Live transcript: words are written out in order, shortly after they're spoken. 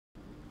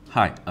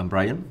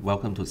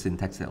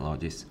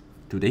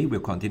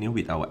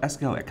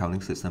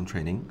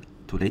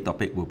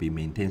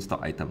maintain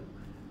stock item.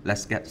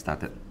 Let's get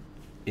started.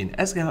 In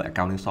SQL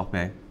Accounting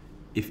Software,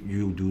 if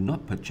you do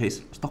not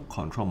purchase stock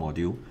control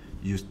module,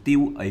 you're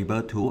still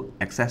able to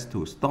access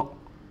to stock,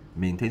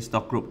 maintain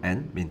stock group,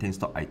 and maintain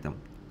stock item.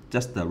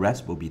 Just the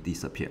rest will be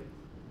disappeared.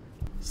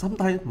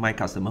 Sometimes my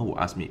customer will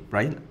ask me,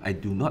 Brian, I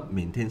do not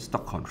maintain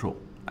stock control.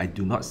 I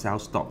do not sell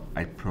stock.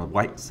 I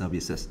provide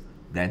services.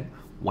 Then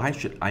why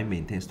should I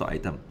maintain stock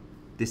item?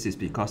 This is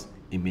because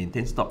in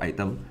maintain stock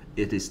item,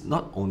 it is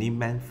not only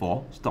meant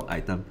for stock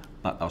item,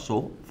 but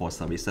also for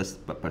services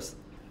purpose.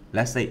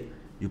 Let's say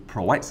you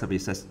provide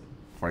services.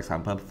 For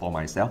example, for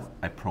myself,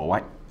 I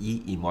provide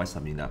e-invoice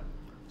seminar.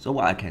 So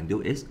what I can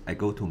do is I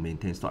go to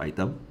maintain stock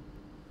item,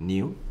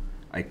 new,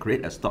 I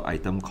create a stock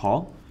item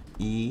called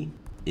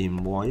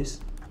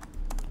e-invoice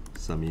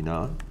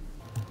seminar.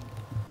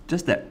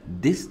 Just that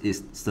this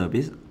is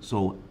service,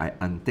 so I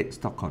untick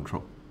stock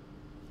control.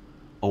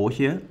 Over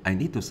here, I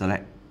need to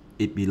select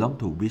it belongs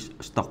to which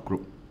stock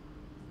group.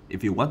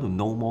 If you want to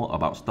know more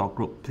about stock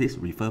group, please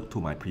refer to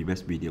my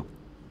previous video.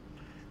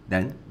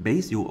 Then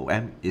base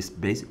UOM is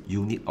base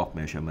unit of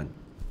measurement.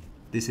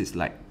 This is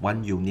like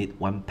 1 unit,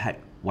 1 pack,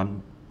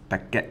 1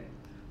 packet.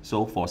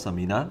 So for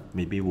seminar,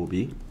 maybe will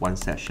be 1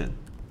 session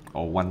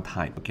or 1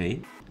 time,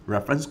 okay?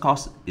 Reference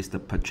cost is the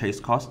purchase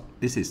cost.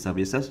 This is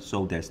services,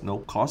 so there's no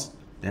cost.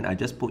 Then I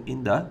just put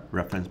in the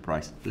reference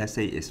price. Let's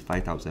say it's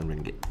 5,000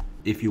 ringgit.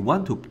 If you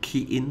want to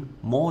key in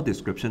more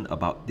description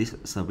about this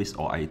service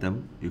or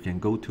item, you can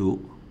go to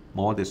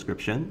more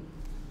description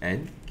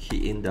and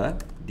key in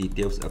the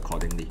details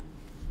accordingly,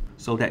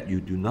 so that you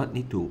do not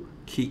need to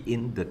key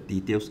in the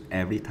details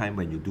every time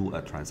when you do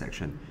a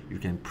transaction. You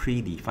can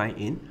predefine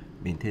in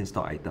maintain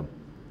stock item.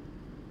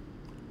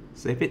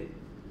 Save it.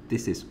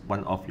 This is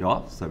one of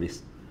your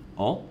service.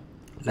 Or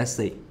let's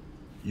say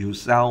you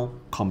sell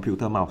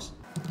computer mouse.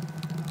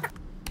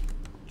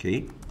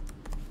 Okay,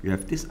 you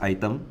have this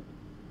item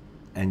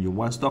and you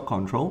want stock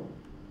control,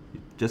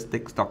 you just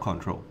take stock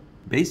control.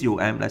 Base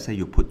UM, let's say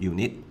you put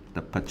unit,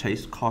 the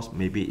purchase cost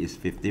maybe is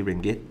 50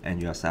 ringgit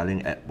and you are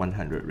selling at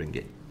 100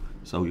 ringgit.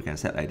 So you can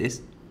set like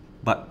this.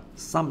 But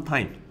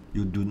sometimes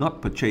you do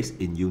not purchase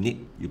in unit,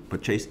 you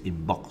purchase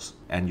in box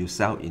and you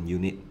sell in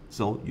unit.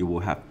 So you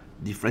will have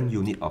different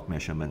unit of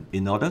measurement.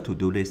 In order to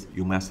do this,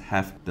 you must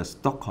have the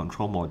stock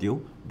control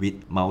module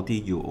with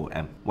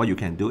multi-UOM. What you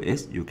can do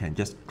is you can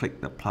just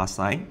click the plus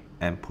sign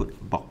and put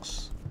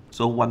box.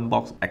 So one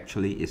box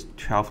actually is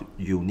 12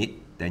 unit,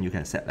 then you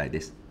can set like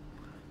this.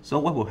 So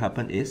what will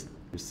happen is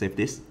you save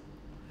this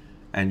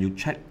and you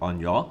check on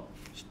your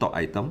stock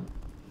item.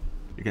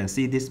 You can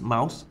see this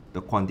mouse,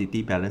 the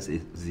quantity balance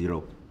is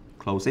 0.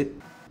 Close it,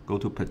 go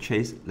to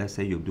purchase. Let's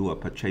say you do a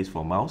purchase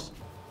for mouse.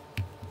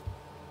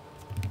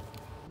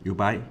 You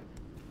buy,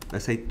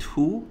 let's say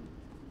 2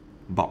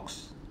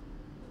 box.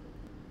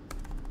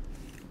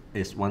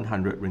 It's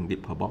 100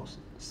 ringgit per box.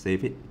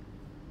 Save it.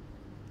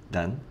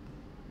 Done.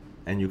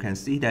 And you can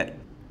see that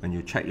when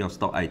you check your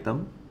stock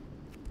item,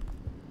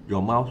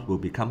 your mouse will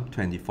become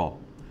 24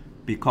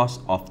 because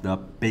of the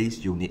base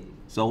unit.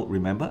 So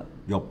remember,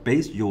 your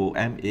base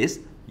UOM is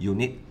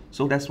unit.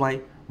 So that's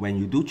why when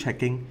you do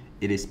checking,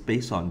 it is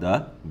based on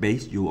the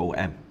base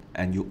UOM.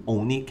 And you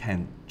only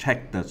can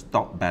check the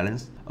stock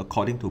balance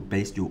according to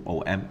base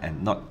UOM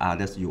and not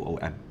others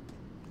UOM.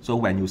 So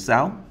when you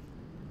sell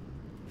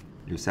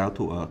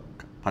to a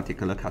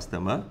particular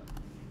customer.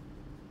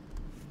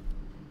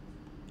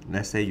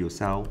 Let's say you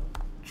sell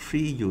 3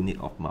 units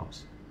of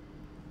mouse.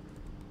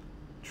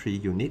 3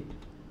 units,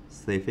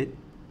 save it,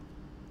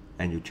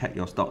 and you check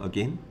your stock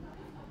again.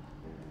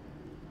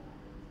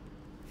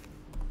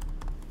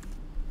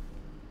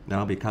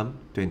 Now become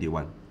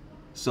 21.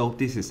 So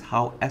this is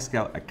how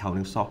SQL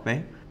Accounting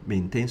Software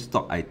maintains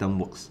stock item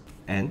works.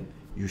 And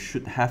you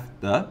should have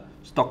the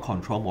stock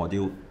control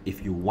module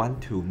if you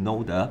want to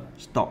know the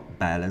stock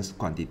balance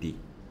quantity.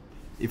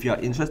 If you are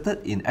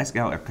interested in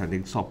SQL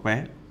Accounting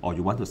Software or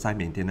you want to sign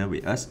maintainer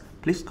with us,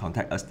 please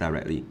contact us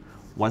directly.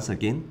 Once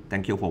again,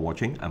 thank you for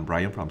watching. I'm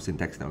Brian from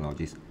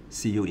𝐶𝐭𝐬𝐬𝐨𝐧.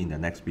 See you in the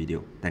next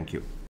video. Thank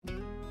you.